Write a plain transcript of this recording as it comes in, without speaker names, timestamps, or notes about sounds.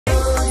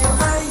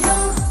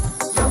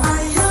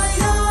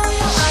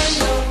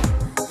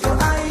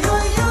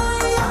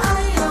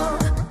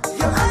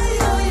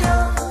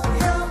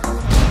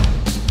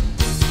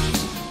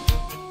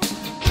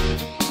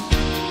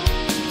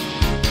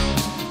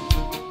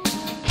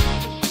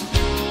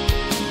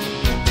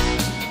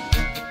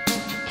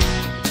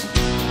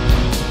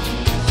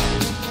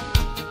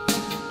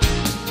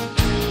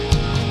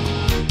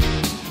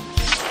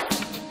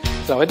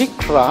Sawadee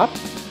krap.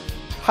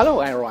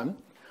 Hello everyone.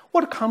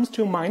 What comes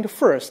to mind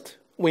first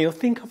when you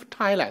think of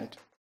Thailand?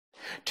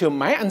 To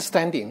my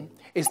understanding,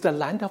 it's the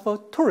land of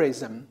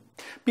tourism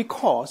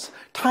because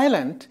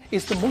Thailand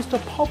is the most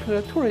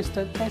popular tourist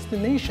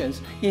destination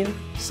in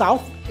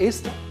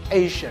Southeast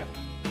Asia.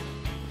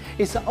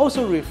 It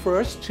also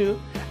refers to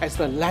as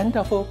the land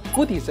of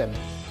Buddhism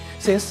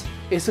since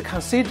it's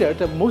considered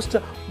the most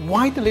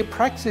widely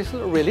practiced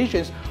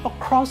religion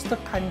across the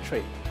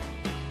country.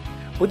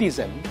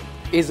 Buddhism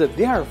is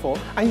therefore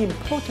an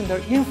important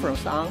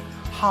influence on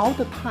how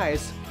the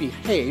Thais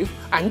behave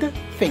and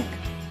think.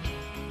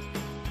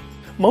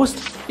 Most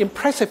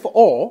impressive of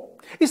all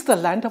is the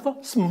land of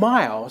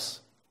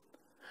smiles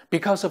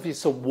because of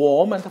its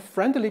warm and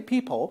friendly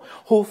people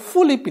who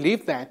fully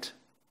believe that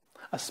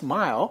a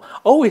smile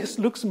always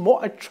looks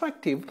more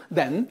attractive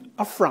than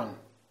a frown.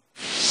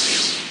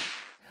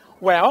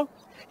 Well,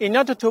 in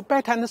order to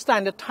better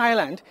understand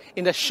Thailand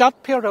in a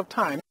short period of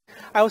time,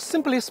 I will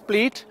simply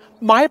split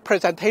my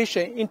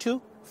presentation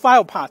into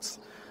 5 parts: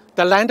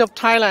 the land of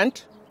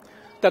Thailand,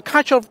 the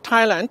culture of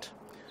Thailand,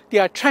 the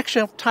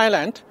attraction of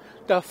Thailand,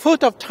 the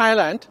food of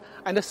Thailand,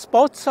 and the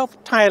sports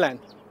of Thailand.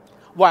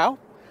 Well,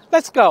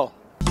 let's go.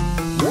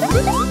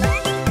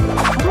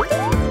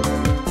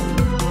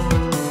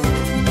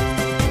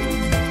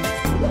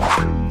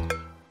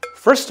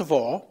 First of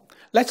all,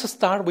 let's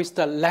start with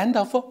the land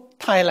of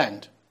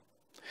Thailand.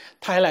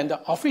 Thailand,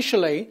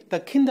 officially the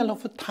Kingdom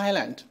of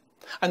Thailand,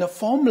 and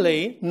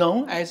formerly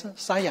known as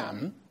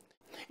Siam,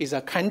 is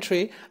a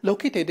country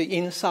located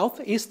in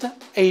Southeast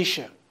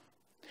Asia,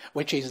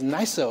 which is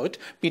nestled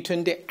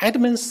between the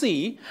Andaman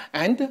Sea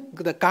and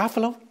the Gulf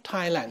of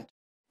Thailand.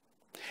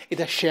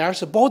 It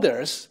shares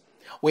borders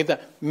with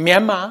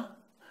Myanmar,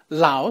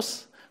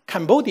 Laos,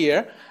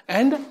 Cambodia,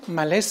 and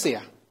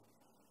Malaysia,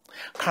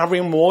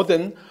 covering more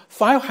than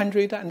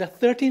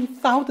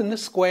 513,000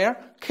 square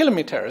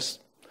kilometers.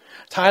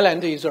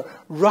 Thailand is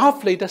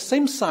roughly the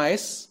same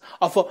size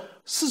of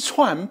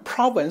Sichuan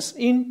province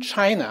in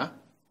China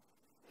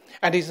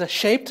and is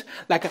shaped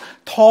like a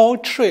tall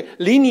tree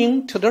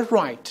leaning to the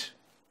right.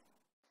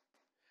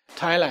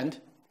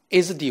 Thailand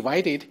is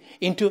divided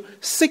into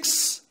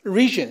 6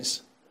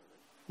 regions: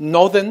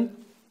 northern,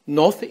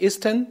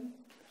 northeastern,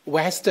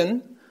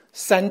 western,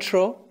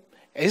 central,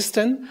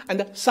 eastern,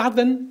 and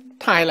southern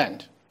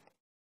Thailand.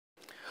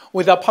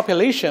 With a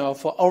population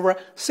of over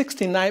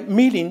 69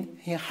 million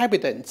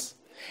inhabitants,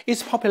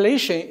 its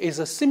population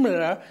is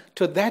similar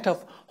to that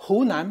of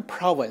Hunan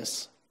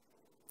province.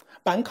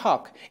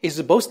 Bangkok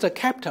is both the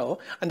capital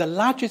and the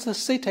largest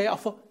city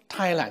of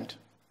Thailand.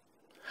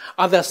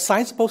 Other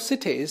sizable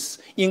cities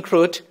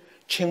include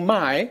Chiang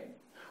Mai,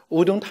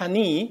 Udon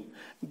Thani,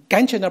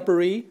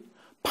 Kanchanaburi,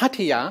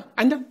 Pattaya,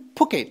 and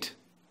Phuket.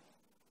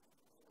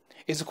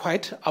 It's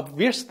quite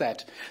obvious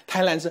that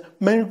Thailand's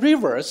main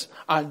rivers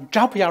are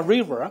Chao Phraya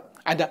River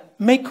and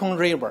Mekong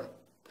River,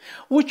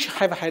 which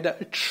have had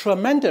a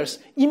tremendous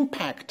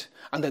impact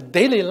on the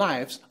daily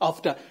lives of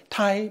the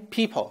Thai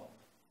people.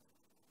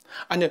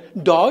 And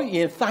Doi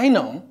in Thai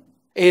Nong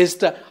is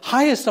the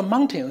highest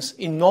mountains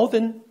in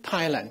northern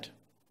Thailand.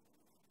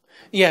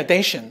 In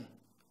addition,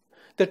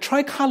 the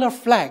tricolor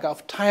flag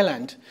of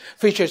Thailand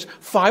features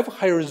 5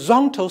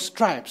 horizontal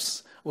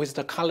stripes with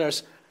the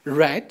colors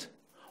red,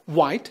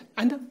 white,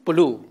 and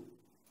blue.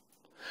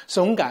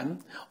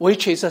 Songkran,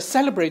 which is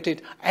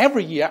celebrated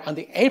every year on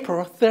the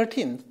April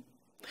 13th,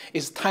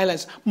 is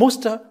Thailand's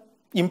most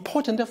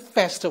important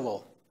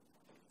festival.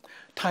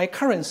 Thai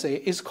currency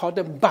is called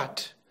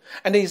baht,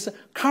 and its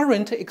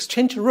current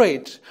exchange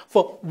rate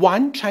for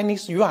 1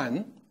 Chinese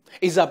yuan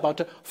is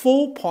about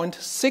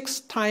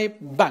 4.6 Thai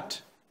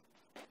baht.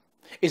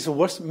 It's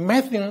worth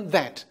mentioning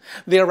that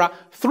there are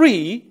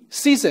 3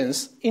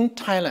 seasons in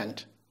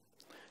Thailand: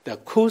 the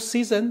cool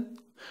season,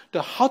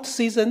 the hot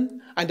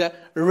season, and the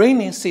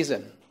rainy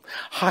season.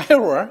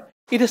 However,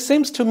 it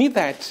seems to me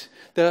that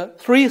the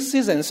 3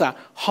 seasons are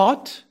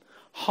hot,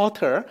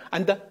 hotter,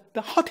 and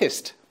the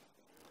hottest.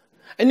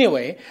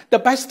 Anyway, the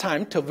best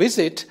time to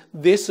visit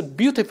this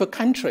beautiful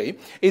country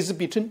is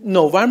between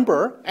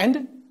November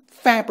and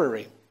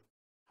February,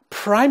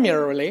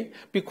 primarily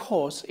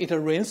because it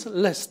rains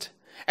less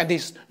and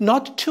is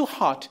not too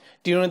hot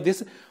during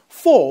this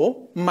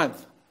fall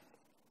month.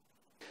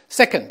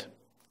 Second,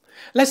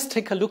 let's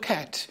take a look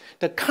at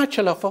the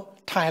culture of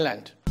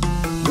Thailand.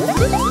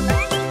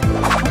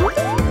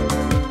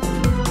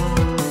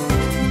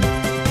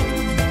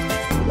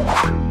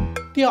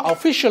 The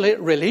official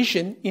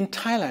religion in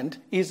Thailand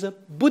is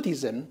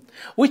Buddhism,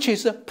 which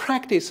is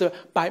practiced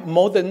by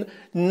more than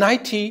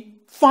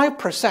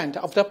 95%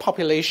 of the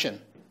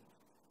population.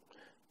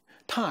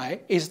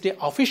 Thai is the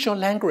official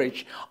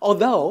language,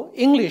 although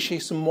English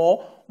is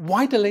more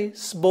widely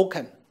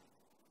spoken.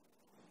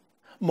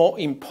 More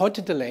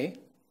importantly,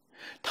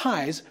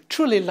 Thais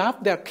truly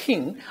love their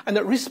king and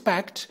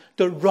respect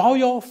the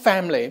royal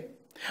family,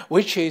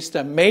 which is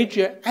the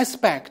major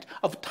aspect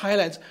of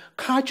Thailand's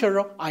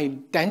cultural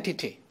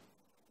identity.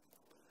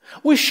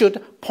 We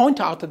should point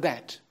out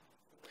that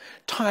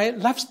Thai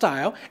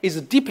lifestyle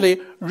is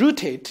deeply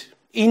rooted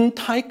in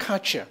Thai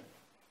culture,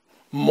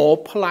 more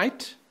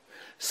polite,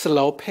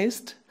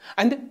 slow-paced,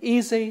 and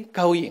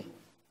easy-going.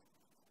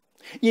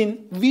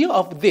 In view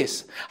of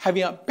this,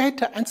 having a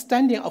better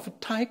understanding of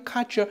Thai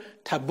culture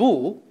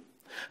taboo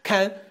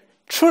can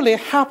truly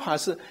help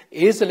us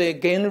easily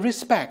gain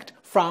respect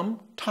from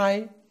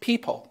Thai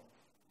people.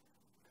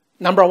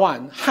 Number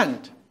 1,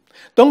 hand.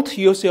 Don't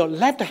use your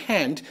left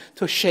hand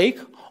to shake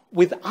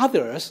with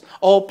others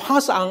or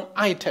pass on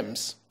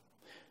items.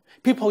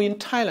 People in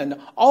Thailand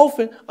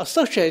often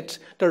associate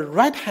the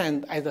right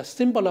hand as a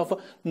symbol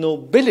of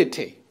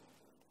nobility.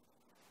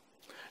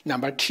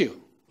 Number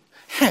 2,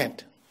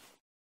 head.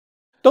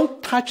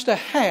 Don't touch the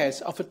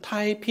heads of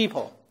Thai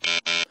people.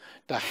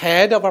 The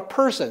head of a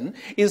person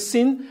is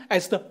seen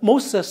as the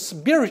most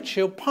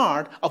spiritual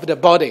part of the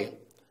body,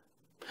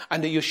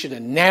 and you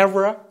should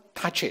never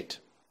touch it.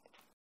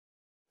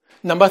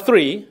 Number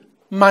 3,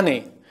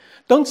 money.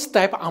 Don't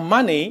step on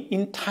money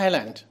in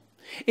Thailand.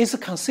 It's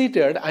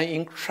considered an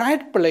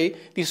incredibly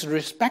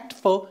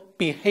disrespectful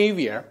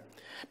behavior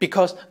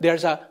because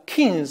there's a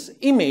king's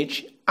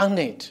image on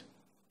it.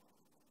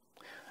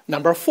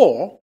 Number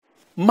 4,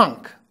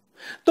 monk.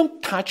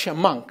 Don't touch a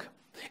monk,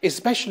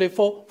 especially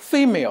for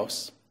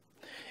females.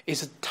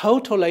 It's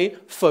totally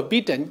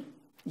forbidden,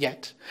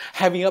 yet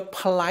having a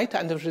polite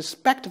and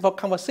respectful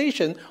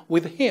conversation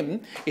with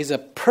him is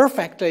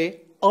perfectly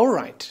all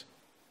right.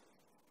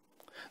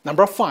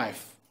 Number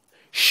 5,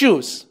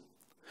 shoes.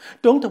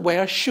 Don't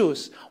wear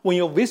shoes when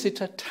you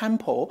visit a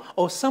temple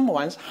or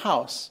someone's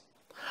house.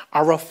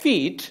 Our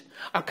feet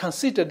are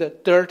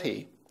considered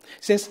dirty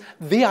since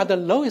they are the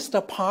lowest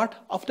part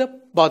of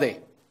the body.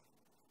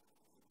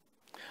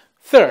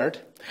 Third,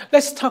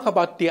 let's talk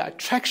about the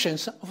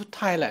attractions of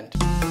Thailand.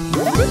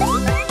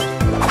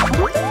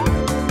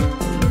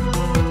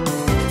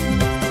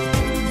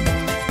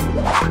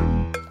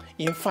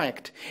 In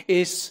fact,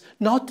 it's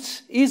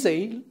not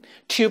easy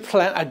to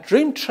plan a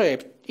dream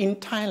trip in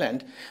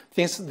Thailand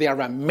since there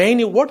are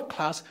many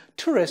world-class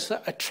tourist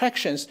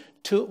attractions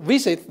to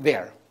visit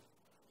there.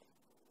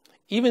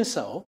 Even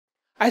so,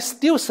 I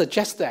still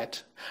suggest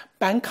that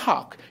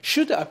Bangkok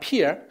should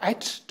appear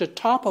at the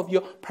top of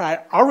your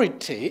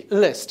priority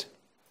list.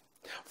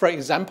 For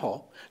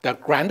example, the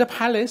Grand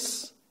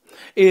Palace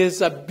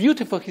is a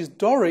beautiful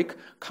historic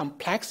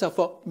complex of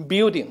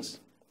buildings.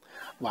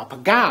 Wat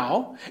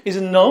Phra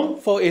is known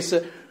for its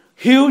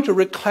huge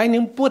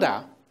reclining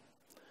Buddha,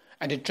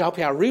 and the Chao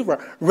Phraya River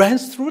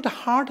runs through the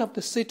heart of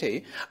the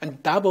city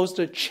and doubles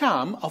the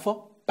charm of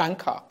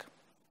Bangkok.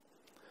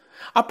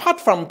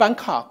 Apart from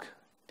Bangkok,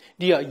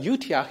 the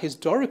Ayutthaya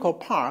Historical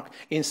Park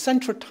in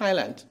central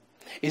Thailand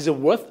is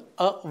worth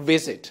a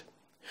visit,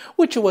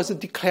 which was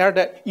declared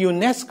a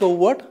UNESCO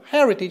World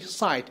Heritage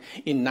Site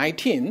in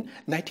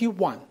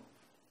 1991.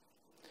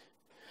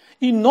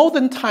 In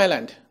northern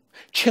Thailand,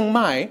 Chiang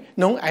Mai,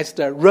 known as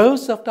the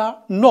Rose of the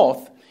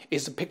North,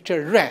 is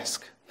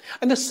picturesque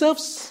and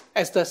serves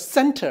as the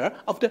center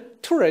of the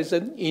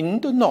tourism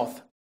in the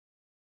north.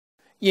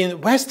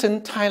 In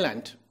western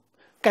Thailand,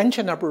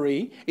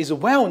 Kanchanaburi is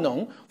well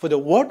known for the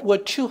World War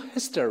II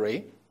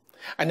history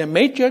and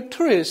major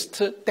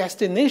tourist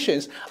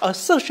destinations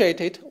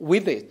associated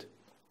with it,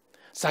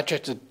 such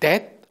as the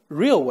Dead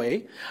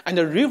Railway and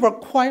the River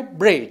Kwai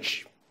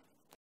Bridge.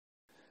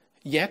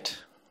 Yet,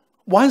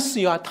 once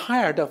you are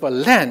tired of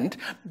land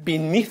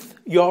beneath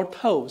your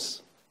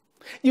toes,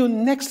 your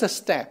next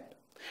step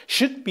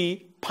should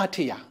be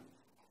Pattaya,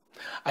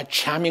 a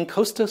charming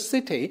coastal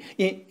city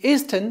in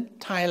eastern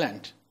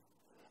Thailand.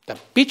 The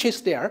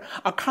beaches there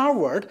are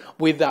covered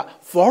with a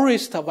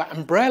forest of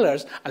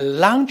umbrellas and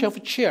lounge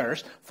of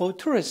chairs for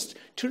tourists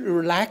to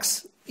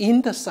relax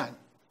in the sun.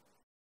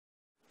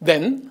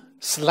 Then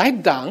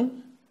slide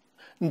down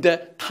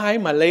the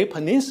Thai-Malay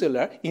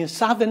Peninsula in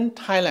southern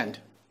Thailand.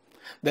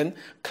 Then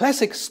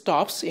classic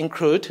stops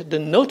include the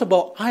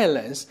notable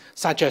islands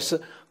such as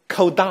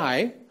Koh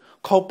Dai,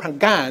 Koh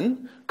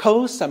Phangan,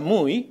 Koh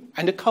Samui,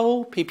 and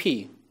Koh Phi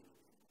Phi.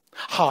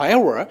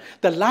 However,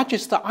 the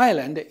largest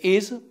island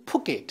is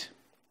Phuket,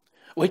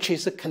 which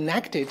is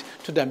connected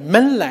to the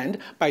mainland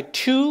by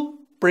 2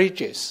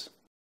 bridges.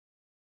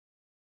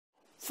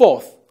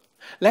 Fourth,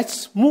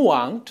 let's move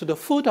on to the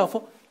food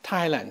of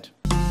Thailand.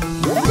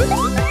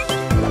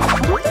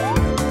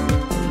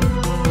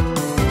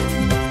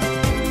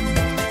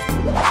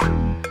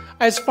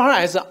 As far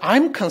as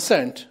I'm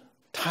concerned,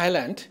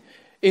 Thailand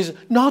is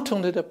not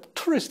only the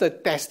tourist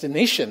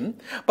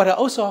destination, but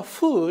also a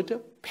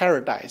food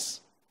paradise.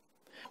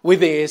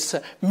 With its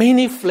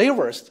many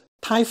flavors,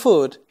 Thai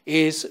food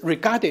is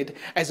regarded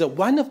as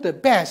one of the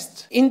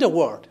best in the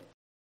world.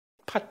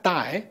 Pad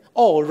Thai,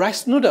 or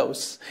rice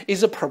noodles,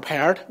 is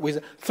prepared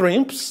with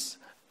shrimps,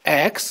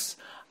 eggs,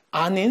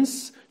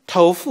 onions,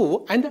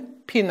 tofu, and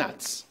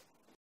peanuts.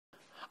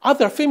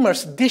 Other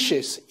famous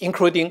dishes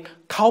including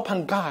khao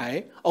phan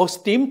gai, or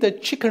steamed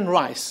chicken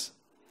rice,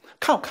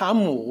 khao kha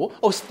mu,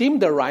 or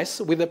steamed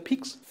rice with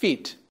pig's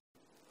feet,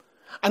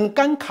 and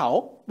gan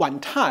khao wan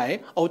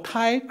thai, or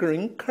Thai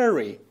green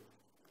curry.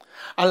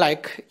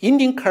 Unlike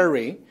Indian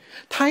curry,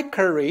 Thai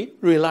curry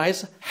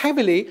relies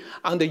heavily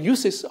on the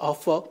uses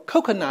of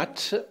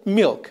coconut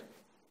milk.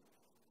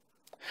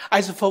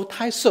 As for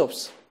Thai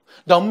soups,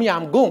 Tom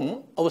Yam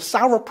Goong or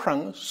sour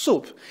prawn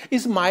soup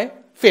is my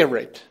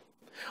favorite.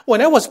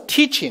 When I was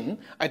teaching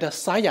at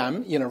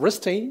Siam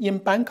University in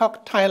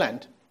Bangkok,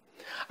 Thailand,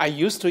 I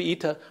used to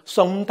eat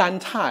som dan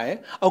thai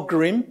or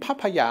green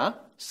papaya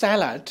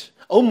salad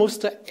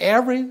almost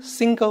every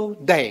single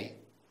day.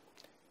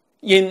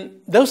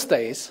 In those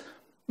days,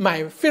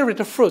 my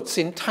favorite fruits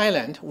in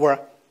Thailand were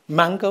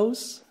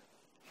mangoes,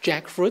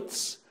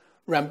 jackfruits,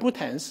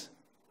 rambutans,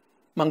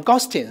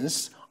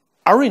 mangosteens,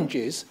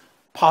 oranges,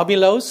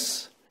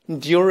 pomelos,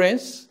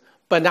 durians,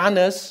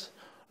 bananas,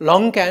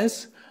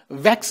 longans,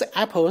 wax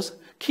apples,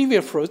 kiwi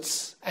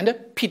fruits, and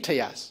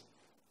pitayas.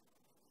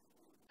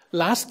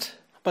 Last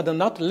but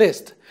not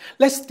least,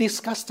 let's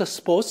discuss the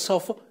sports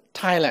of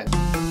Thailand.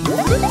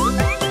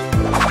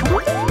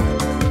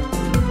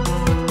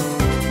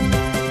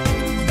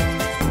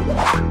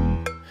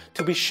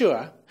 To be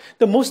sure,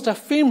 the most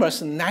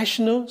famous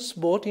national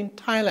sport in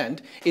Thailand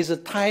is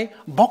Thai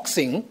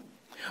boxing,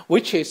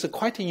 which is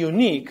quite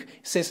unique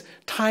since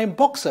Thai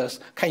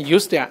boxers can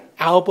use their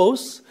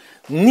elbows,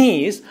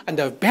 knees, and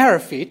their bare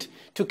feet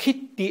to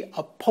kick the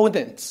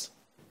opponents.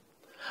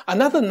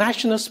 Another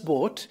national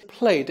sport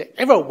played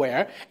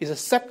everywhere is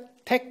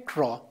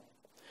Sepak,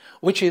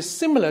 which is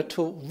similar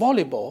to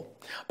volleyball,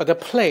 but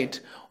played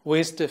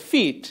with the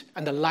feet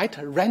and a light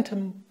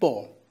random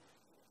ball.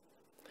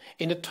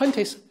 In the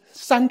 20th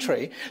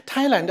century,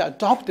 Thailand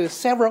adopted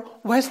several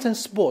Western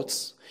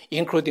sports,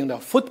 including the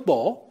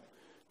football,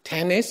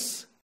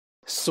 tennis,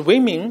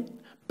 swimming,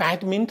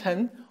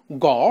 badminton,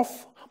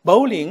 golf,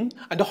 bowling,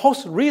 and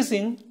horse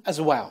racing as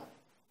well.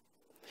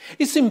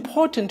 It's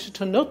important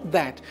to note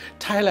that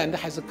Thailand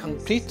has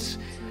competed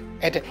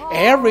at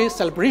every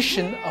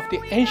celebration of the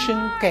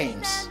Asian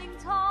Games.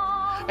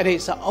 It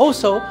has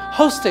also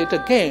hosted the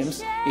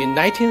Games in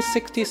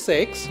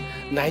 1966,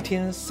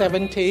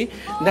 1970,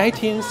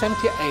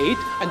 1978,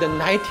 and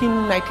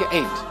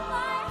 1998.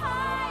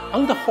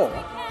 On the whole,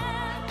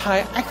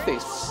 Thai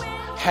athletes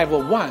have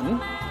won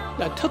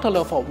a total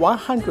of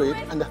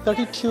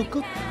 132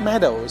 gold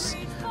medals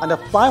and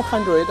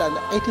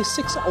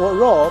 586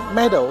 overall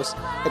medals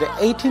at the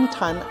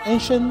 18-time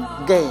Asian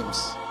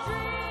Games.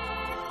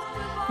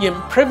 In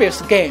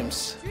previous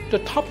games, the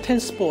top 10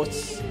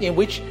 sports in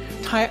which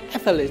Thai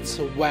athletes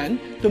won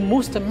the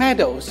most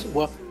medals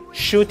were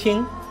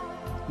shooting,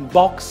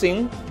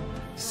 boxing,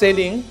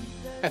 sailing,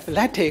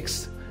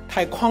 athletics,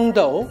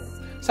 taekwondo,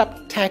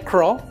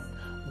 takraw,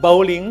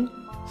 bowling,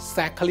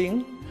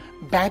 cycling,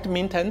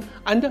 badminton,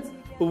 and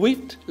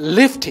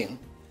weightlifting.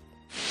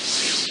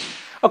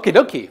 Okie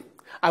dokie,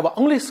 I will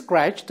only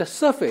scratch the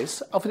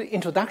surface of the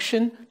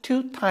introduction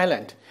to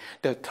Thailand,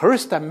 the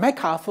tourist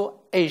mecca for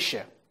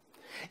Asia.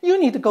 You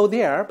need to go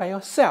there by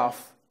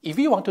yourself if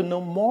you want to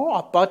know more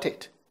about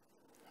it.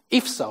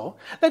 If so,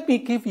 let me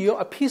give you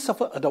a piece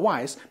of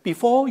advice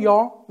before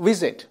your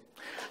visit.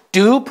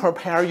 Do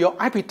prepare your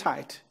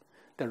appetite.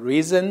 The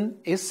reason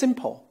is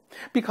simple.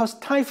 Because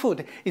Thai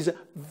food is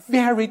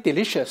very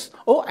delicious,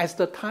 or as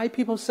the Thai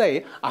people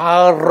say,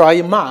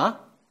 "Aroi ma."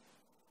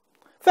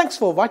 Thanks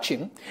for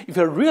watching. If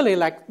you really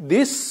like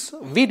this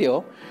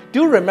video,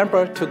 do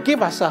remember to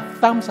give us a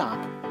thumbs up.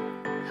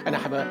 And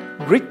have a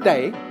great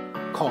day.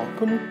 ขอบ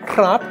คุณค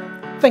รับ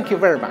Thank you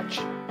very much.